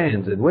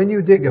understands that when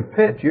you dig a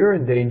pit, you're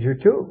in danger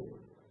too.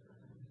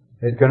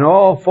 It can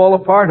all fall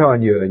apart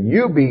on you, and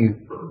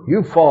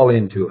you fall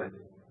into it.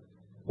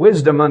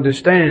 Wisdom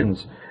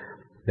understands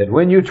that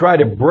when you try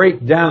to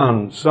break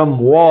down some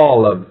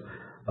wall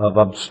of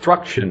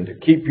obstruction to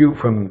keep you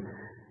from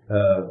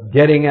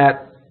getting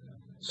at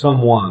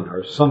someone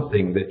or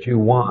something that you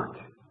want,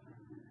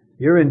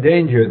 you're in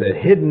danger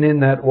that hidden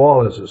in that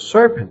wall is a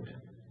serpent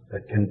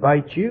that can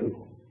bite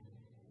you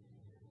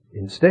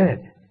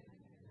instead.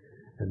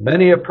 And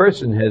many a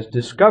person has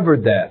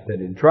discovered that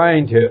in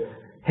trying to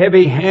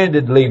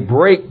heavy-handedly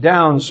break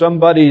down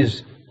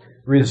somebody's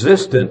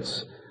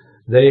resistance,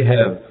 they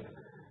have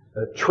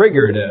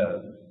triggered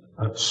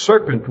a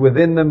serpent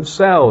within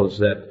themselves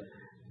that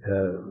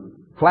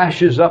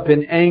flashes up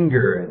in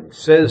anger and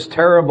says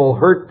terrible,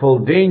 hurtful,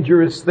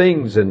 dangerous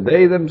things, and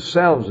they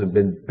themselves have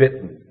been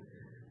bitten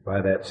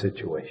by that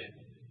situation.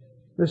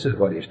 This is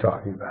what he's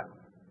talking about.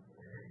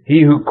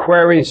 He who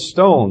quarries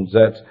stones,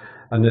 that's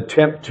an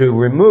attempt to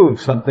remove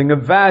something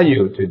of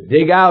value, to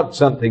dig out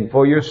something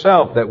for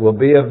yourself that will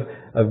be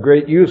of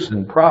great use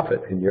and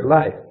profit in your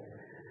life.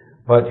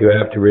 But you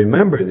have to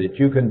remember that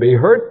you can be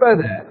hurt by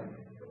that.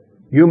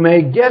 You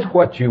may get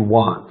what you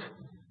want,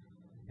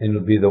 and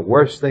it'll be the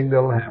worst thing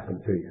that'll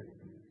happen to you.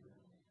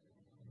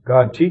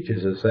 God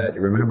teaches us that.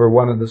 You remember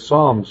one of the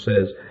Psalms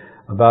says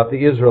about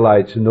the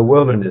Israelites in the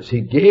wilderness,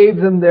 He gave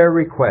them their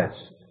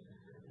request,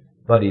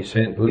 but He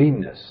sent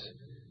leanness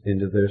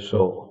into their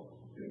soul.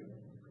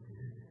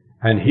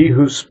 And he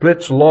who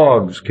splits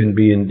logs can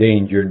be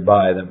endangered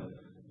by them.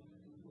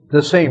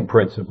 The same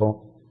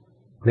principle.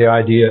 The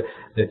idea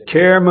that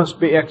care must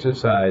be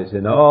exercised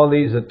in all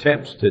these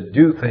attempts to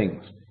do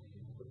things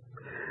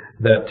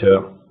that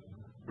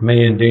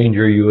may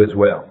endanger you as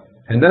well.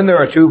 And then there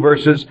are 2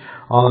 verses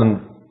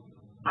on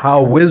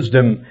how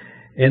wisdom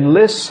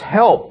enlists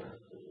help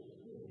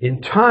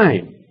in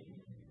time.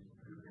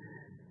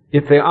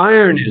 If the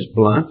iron is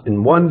blunt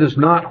and one does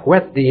not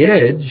whet the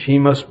edge, he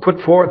must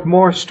put forth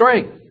more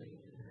strength.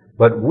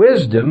 But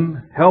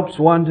wisdom helps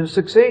one to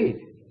succeed.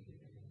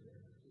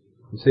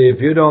 You see, if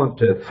you don't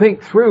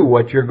think through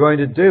what you're going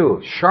to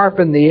do,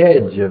 sharpen the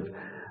edge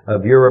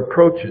of your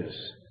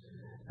approaches,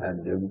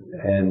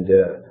 and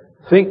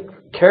think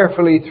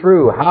carefully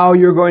through how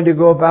you're going to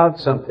go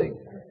about something,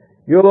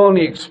 you'll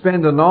only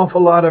expend an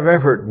awful lot of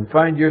effort and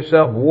find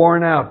yourself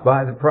worn out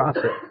by the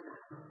process.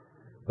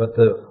 But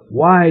the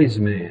wise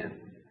man,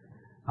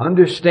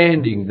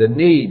 understanding the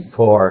need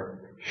for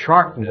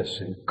sharpness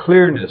and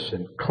clearness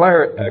and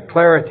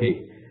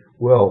clarity,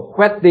 will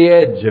whet the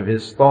edge of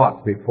his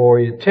thought before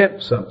he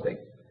attempts something,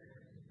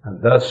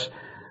 and thus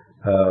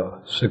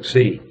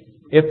succeed.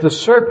 If the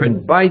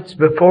serpent bites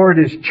before it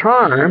is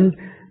charmed,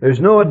 there's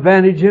no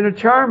advantage in a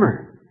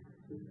charmer.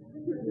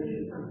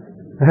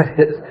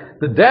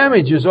 The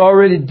damage is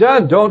already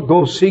done. Don't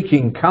go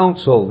seeking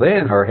counsel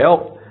then or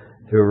help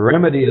to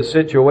remedy a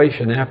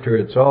situation after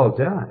it's all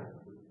done.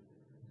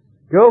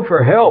 Go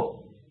for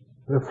help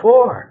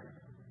before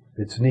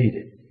it's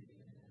needed.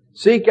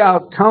 Seek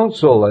out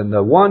counsel and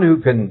the one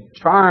who can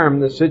charm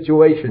the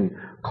situation,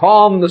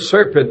 calm the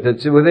serpent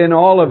that's within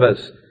all of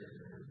us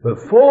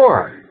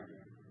before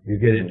you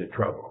get into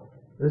trouble.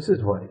 This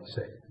is what he's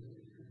saying.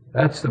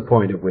 That's the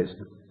point of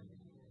wisdom.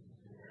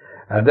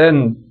 And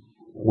then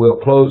we'll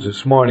close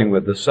this morning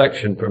with the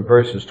section from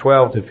verses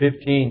 12 to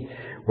 15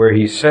 where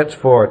he sets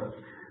forth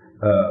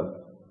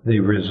the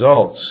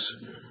results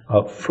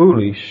of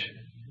foolish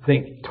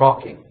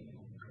talking,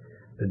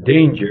 the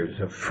dangers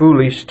of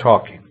foolish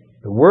talking.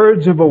 The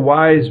words of a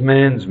wise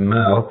man's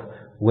mouth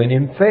win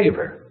him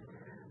favor,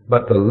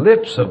 but the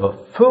lips of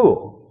a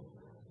fool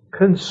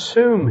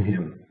consume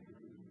him,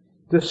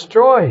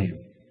 destroy him.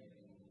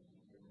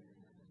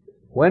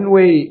 When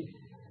we,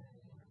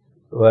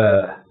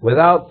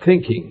 without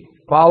thinking,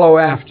 follow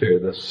after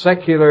the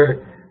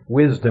secular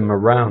wisdom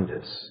around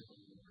us,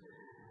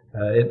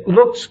 it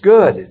looks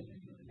good.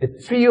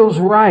 It feels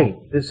right.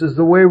 This is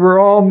the way we're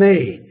all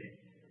made.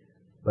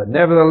 But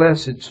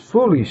nevertheless, it's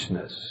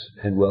foolishness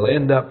and will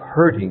end up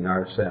hurting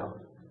ourselves.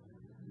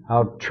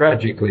 How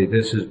tragically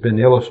this has been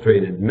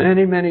illustrated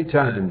many, many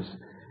times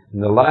in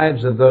the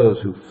lives of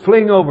those who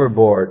fling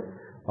overboard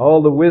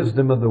all the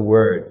wisdom of the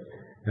Word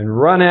and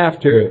run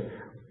after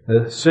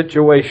the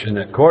situation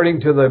according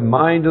to the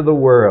mind of the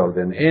world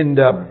and end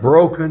up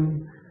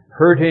broken,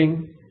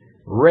 hurting,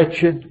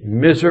 wretched,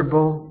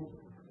 miserable,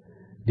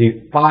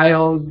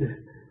 defiled,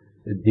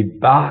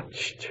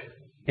 debauched,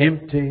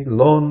 empty,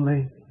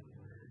 lonely.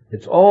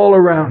 It's all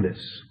around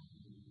us.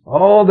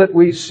 All that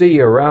we see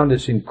around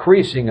us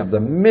increasing of the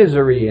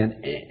misery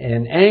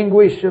and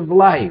anguish of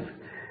life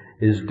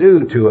is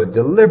due to a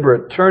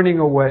deliberate turning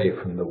away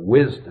from the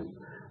wisdom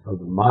of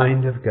the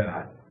mind of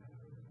God.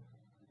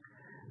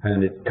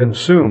 And it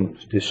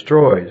consumes,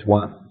 destroys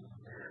one.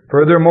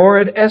 Furthermore,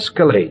 it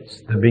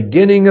escalates. The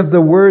beginning of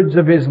the words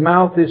of his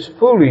mouth is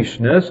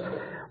foolishness,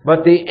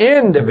 but the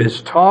end of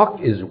his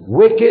talk is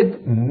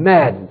wicked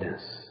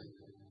madness.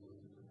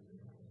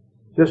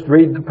 Just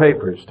read the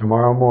papers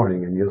tomorrow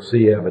morning and you'll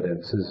see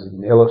evidences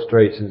and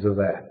illustrations of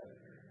that.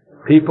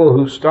 People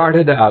who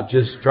started out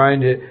just trying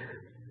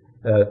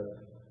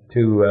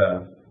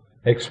to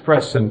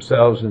express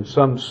themselves in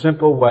some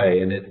simple way,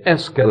 and it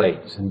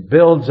escalates and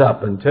builds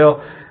up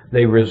until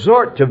they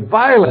resort to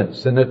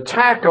violence and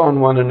attack on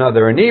one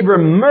another and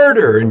even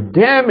murder and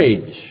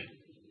damage.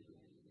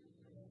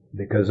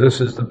 Because this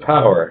is the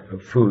power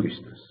of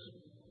foolishness.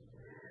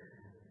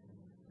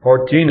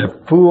 14,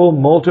 a fool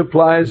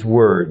multiplies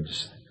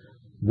words,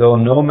 though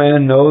no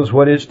man knows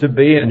what is to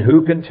be, and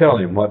who can tell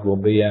him what will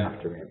be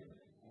after him.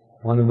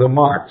 One of the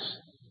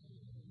marks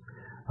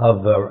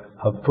of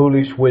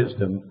foolish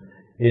wisdom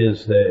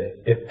is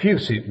the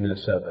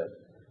effusiveness of it.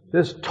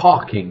 Just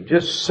talking,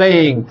 just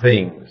saying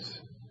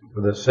things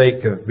for the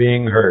sake of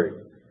being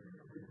heard.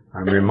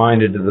 I'm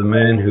reminded of the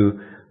man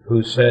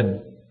who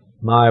said,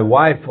 my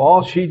wife,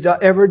 all she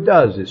ever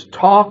does is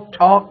talk,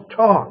 talk,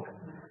 talk.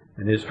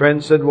 And his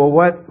friend said, well,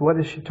 what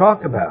does she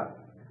talk about?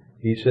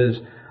 He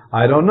says,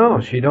 I don't know.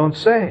 She don't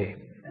say.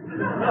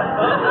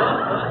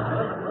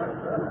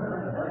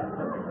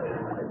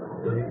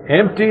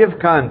 Empty of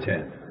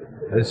content.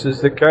 This is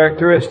the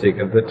characteristic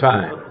of the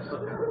times.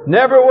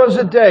 Never was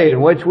a day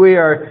in which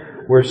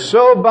we're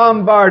so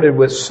bombarded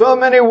with so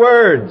many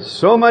words,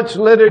 so much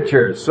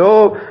literature,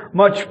 so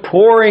much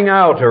pouring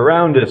out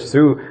around us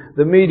through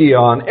the media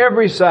on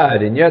every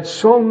side, and yet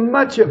so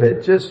much of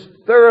it just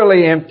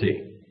thoroughly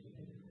empty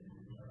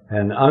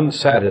and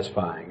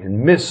unsatisfying and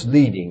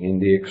misleading in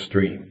the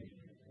extreme.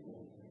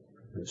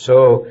 And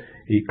so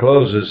he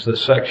closes the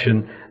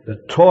section,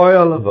 the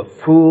toil of a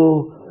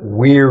fool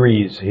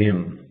wearies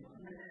him,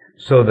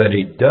 so that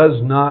he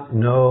does not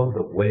know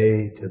the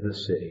way to the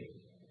city.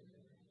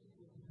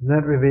 Isn't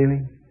that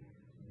revealing?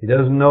 He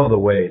doesn't know the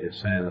way to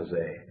San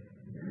Jose.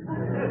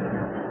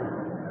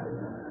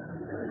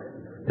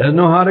 Doesn't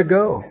know how to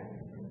go.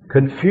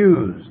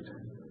 Confused,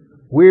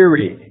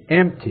 weary,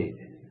 emptied.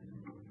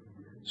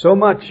 So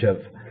much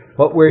of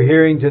what we're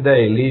hearing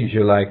today leaves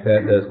you like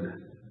that, doesn't it?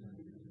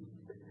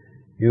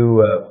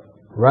 You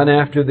run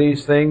after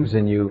these things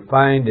and you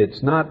find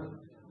it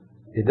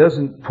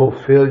doesn't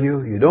fulfill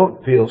you. You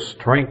don't feel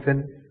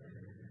strengthened.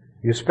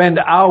 You spend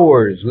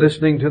hours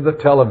listening to the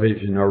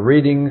television or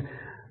reading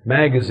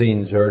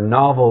magazines or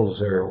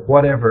novels or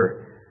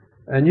whatever,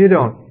 and you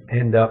don't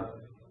end up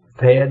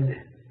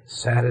fed,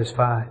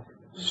 satisfied,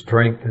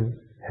 strengthened,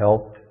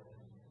 helped.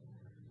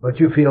 But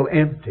you feel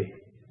empty,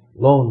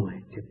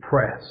 lonely,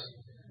 depressed.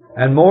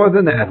 And more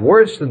than that,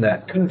 worse than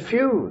that,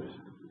 confused.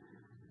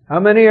 How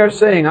many are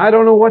saying, I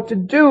don't know what to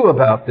do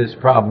about this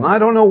problem. I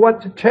don't know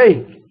what to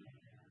take.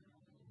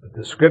 But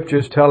the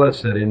Scriptures tell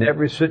us that in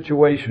every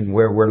situation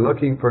where we're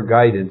looking for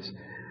guidance,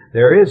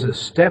 there is a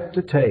step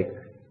to take.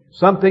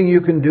 Something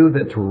you can do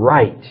that's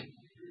right.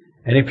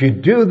 And if you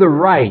do the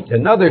right,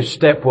 another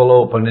step will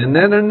open, and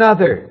then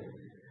another.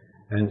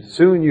 And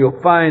soon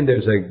you'll find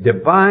there's a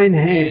divine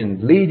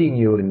hand leading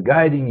you and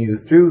guiding you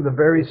through the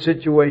very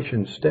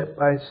situation step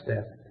by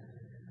step.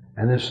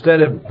 And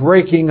instead of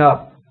breaking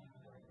up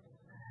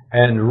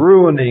and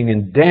ruining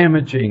and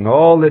damaging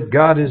all that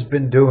God has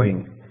been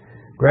doing,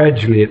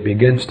 gradually it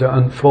begins to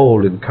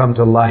unfold and come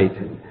to light.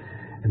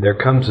 And there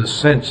comes a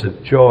sense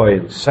of joy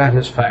and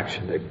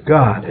satisfaction that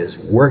God has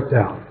worked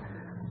out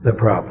the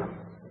problem.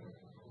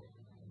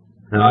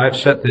 Now, I've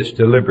set this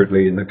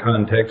deliberately in the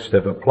context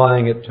of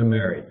applying it to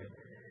marriage.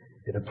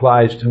 It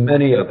applies to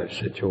many other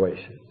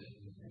situations.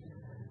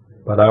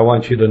 But I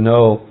want you to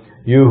know,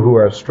 you who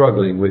are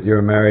struggling with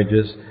your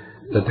marriages,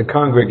 that the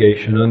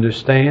congregation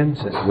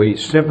understands, and we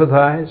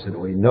sympathize, and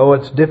we know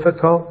it's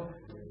difficult,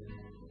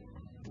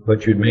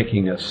 but you're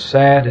making a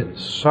sad and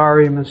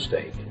sorry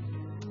mistake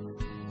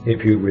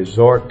if you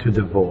resort to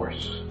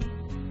divorce.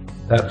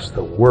 That's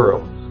the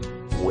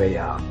world's way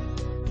out.